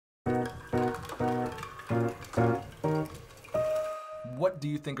do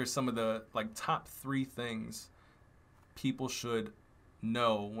you think are some of the like top 3 things people should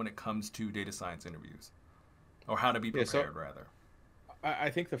know when it comes to data science interviews, or how to be prepared rather? I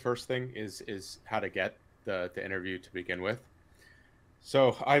think the first thing is how to get the interview to begin with.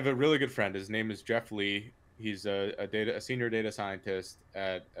 So I have a really good friend. His name is Jeff Lee. He's a senior data scientist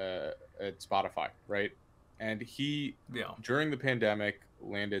at Spotify, right? And he Yeah. during the pandemic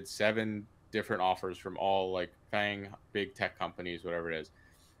landed 7 different offers from all like FANG big tech companies, whatever it is.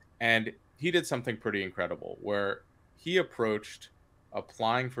 And he did something pretty incredible where he approached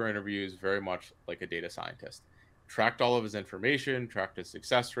applying for interviews very much like a data scientist. Tracked all of his information, tracked his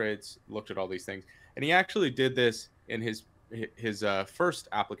success rates, looked at all these things. And he actually did this in his first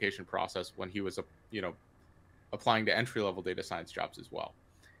application process when he was applying to entry level data science jobs as well.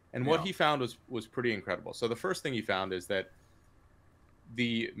 And what Yeah. he found was pretty incredible. So the first thing he found is that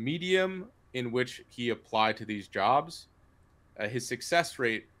the medium in which he applied to these jobs, his success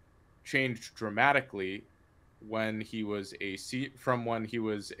rate changed dramatically when he was from when he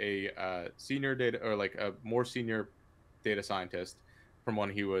was a senior data or like a more senior data scientist from when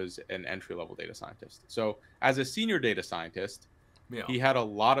he was an entry level data scientist. So as a senior data scientist, Yeah. he had a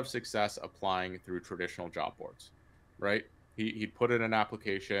lot of success applying through traditional job boards, right? He'd put in an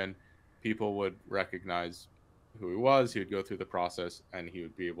application, people would recognize who he was, he would go through the process, and he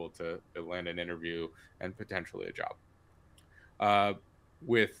would be able to land an interview and potentially a job.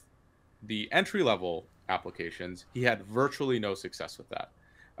 With the entry level applications, he had virtually no success with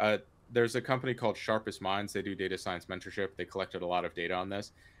that. There's a company called Sharpest Minds. They do data science mentorship. They collected a lot of data on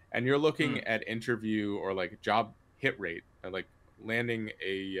this. And you're looking at interview or like job hit rate, like landing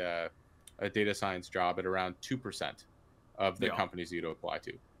a data science job at around 2% of the companies you'd apply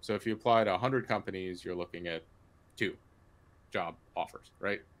to. So if you apply to 100 companies, you're looking at 2 job offers,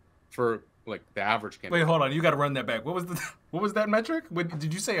 right? For like the average candidate. Wait, hold on. You got to run that back. What was that metric?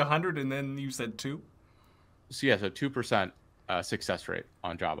 Did you say 100 and then you said 2? So yeah, so 2% success rate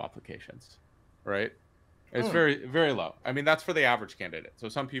on job applications, right? It's very, very low. I mean, that's for the average candidate. So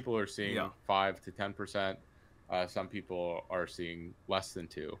some people are seeing 5 to 10%. Some people are seeing less than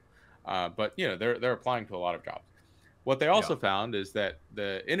 2. But they're applying to a lot of jobs. What they also found is that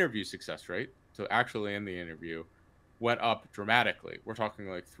the interview success rate, so actually in the interview, went up dramatically. We're talking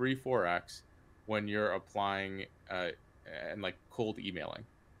like 3-4x when you're applying and like cold emailing.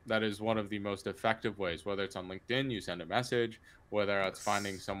 That is one of the most effective ways, whether it's on LinkedIn, you send a message, whether it's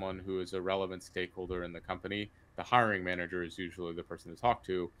finding someone who is a relevant stakeholder in the company. The hiring manager is usually the person to talk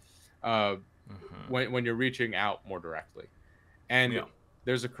to when you're reaching out more directly. And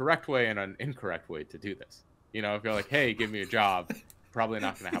there's a correct way and an incorrect way to do this. If you're like, hey, give me a job, probably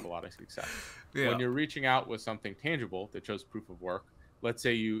not going to have a lot of success. When you're reaching out with something tangible that shows proof of work, let's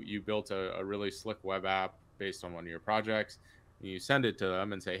say you built a really slick web app based on one of your projects, and you send it to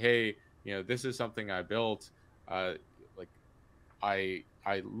them and say, hey, this is something I built. Like, I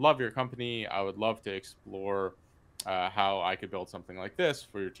love your company. I would love to explore how I could build something like this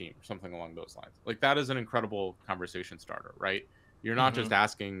for your team, or something along those lines. Like, that is an incredible conversation starter, right? You're not just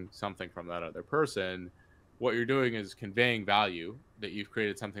asking something from that other person. What you're doing is conveying value, that you've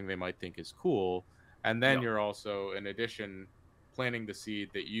created something they might think is cool. And then you're also, in addition, planting the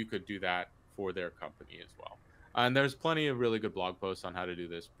seed that you could do that for their company as well. And there's plenty of really good blog posts on how to do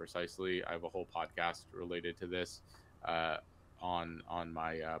this precisely. I have a whole podcast related to this on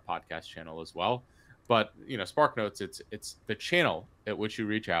my podcast channel as well. But SparkNotes, it's the channel at which you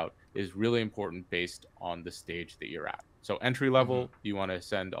reach out is really important based on the stage that you're at. So entry level, you want to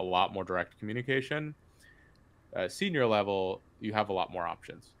send a lot more direct communication. Senior level, you have a lot more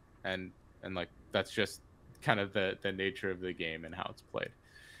options, and like that's just kind of the nature of the game and how it's played.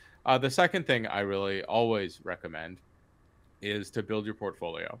 The second thing I really always recommend is to build your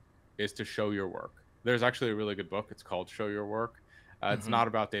portfolio, is to show your work. There's actually a really good book. It's called Show Your Work. It's not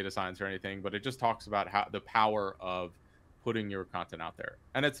about data science or anything, but it just talks about how the power of putting your content out there.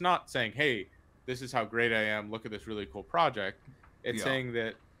 And it's not saying, hey, this is how great I am, look at this really cool project. It's saying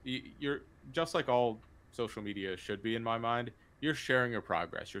that you're just like all social media should be, in my mind. You're sharing your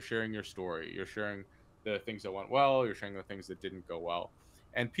progress, you're sharing your story, you're sharing the things that went well, you're sharing the things that didn't go well.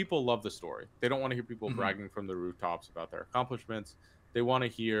 And people love the story. They don't want to hear people bragging from the rooftops about their accomplishments. They want to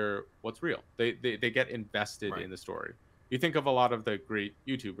hear what's real. They get invested in the story. You think of a lot of the great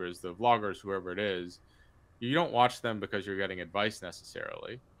YouTubers, the vloggers, whoever it is, you don't watch them because you're getting advice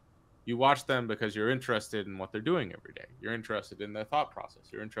necessarily. You watch them because you're interested in what they're doing every day. You're interested in their thought process.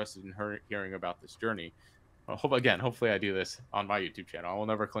 You're interested in hearing about this journey. Hopefully I do this on my YouTube channel. I will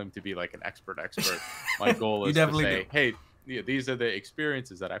never claim to be like an expert. My goal is to say, hey, these are the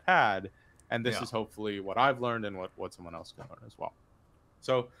experiences that I've had, and this is hopefully what I've learned and what someone else can learn as well.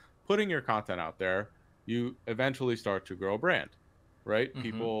 So putting your content out there, you eventually start to grow a brand, right?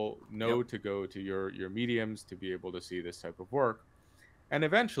 People know to go to your mediums to be able to see this type of work. And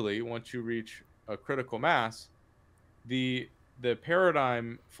eventually, once you reach a critical mass, the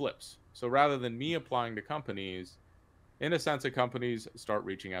paradigm flips. So rather than me applying to companies, in a sense, the companies start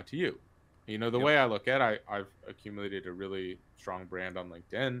reaching out to you. You know, the way I look at it, I've accumulated a really strong brand on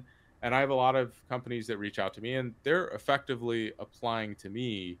LinkedIn, and I have a lot of companies that reach out to me, and they're effectively applying to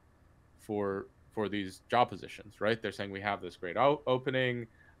me for these job positions, right? They're saying, we have this great opening.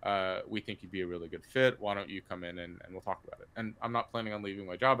 We think you'd be a really good fit. Why don't you come in and we'll talk about it? And I'm not planning on leaving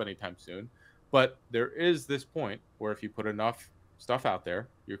my job anytime soon. But there is this point where if you put enough stuff out there,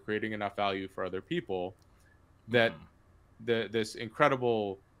 you're creating enough value for other people that this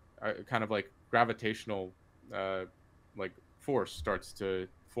incredible kind of like gravitational like force starts to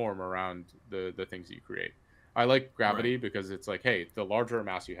form around the things that you create. I like gravity because it's like, hey, the larger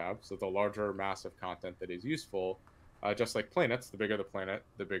mass you have, so the larger mass of content that is useful, just like planets, the bigger the planet,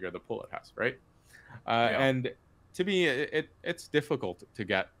 the bigger the pull it has, right? And to me, it's difficult to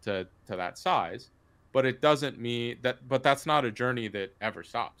get to that size, but it doesn't mean that. But that's not a journey that ever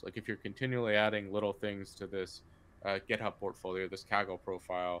stops. Like if you're continually adding little things to this GitHub portfolio, this Kaggle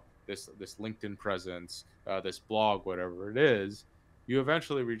profile, this LinkedIn presence, this blog, whatever it is, you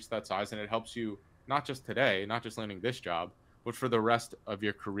eventually reach that size, and it helps you not just today, not just landing this job, but for the rest of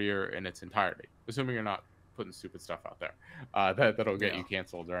your career in its entirety. Assuming you're not putting stupid stuff out there that'll get you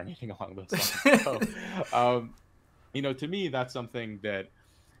canceled or anything along those lines. So, you know, to me, that's something that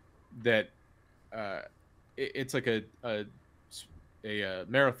it's like a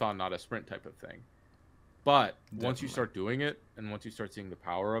marathon, not a sprint type of thing. But once you start doing it, and once you start seeing the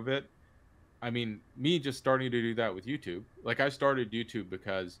power of it, I mean, me just starting to do that with YouTube. Like I started YouTube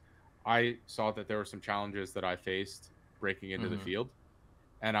because I saw that there were some challenges that I faced breaking into the field,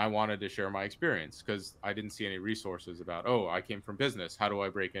 and I wanted to share my experience because I didn't see any resources about, oh, I came from business. How do I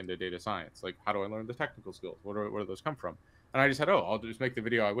break into data science? Like, how do I learn the technical skills? Where do those come from? And I just said, oh, I'll just make the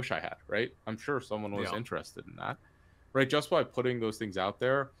video I wish I had, right? I'm sure someone was interested in that, right? Just by putting those things out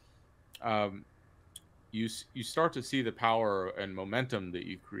there, you start to see the power and momentum that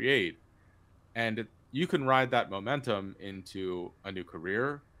you create, and you can ride that momentum into a new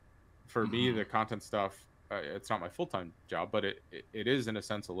career. For me, the content stuff, it's not my full-time job, but it is in a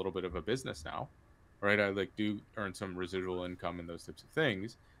sense a little bit of a business now, right? I like do earn some residual income and those types of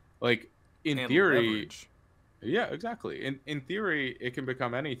things. Like in theory, leverage. Yeah, exactly. In theory, it can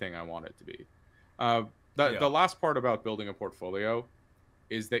become anything I want it to be. The last part about building a portfolio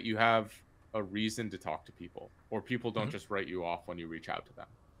is that you have a reason to talk to people, or people don't just write you off when you reach out to them.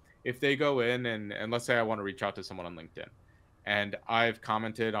 If they go in and let's say I want to reach out to someone on LinkedIn, and I've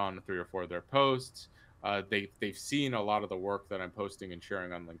commented on 3 or 4 of their posts. They've seen a lot of the work that I'm posting and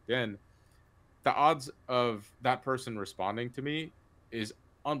sharing on LinkedIn. The odds of that person responding to me is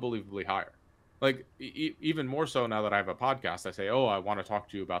unbelievably higher. Like even more so now that I have a podcast, I say, oh, I want to talk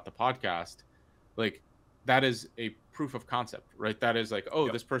to you about the podcast. Like that is a proof of concept, right? That is like,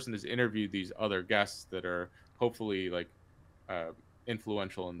 oh, this person has interviewed these other guests that are hopefully like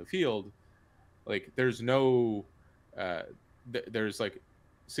influential in the field. Like there's no there's like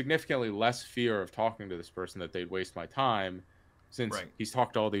significantly less fear of talking to this person that they'd waste my time, since he's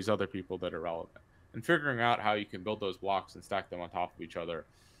talked to all these other people that are relevant. And figuring out how you can build those blocks and stack them on top of each other,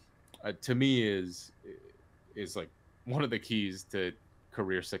 to me is like one of the keys to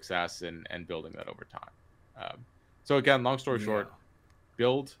career success and building that over time. So again, long story short,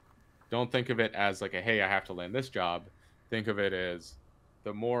 build. Don't think of it as like a, hey, I have to land this job. Think of it as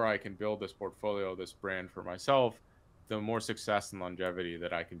the more I can build this portfolio, this brand for myself, the more success and longevity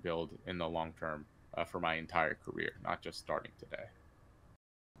that I can build in the long term for my entire career, not just starting today.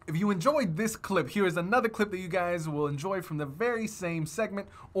 If you enjoyed this clip, here is another clip that you guys will enjoy from the very same segment,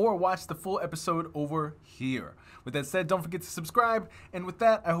 or watch the full episode over here. With that said, don't forget to subscribe. And with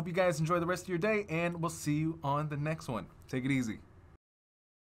that, I hope you guys enjoy the rest of your day, and we'll see you on the next one. Take it easy.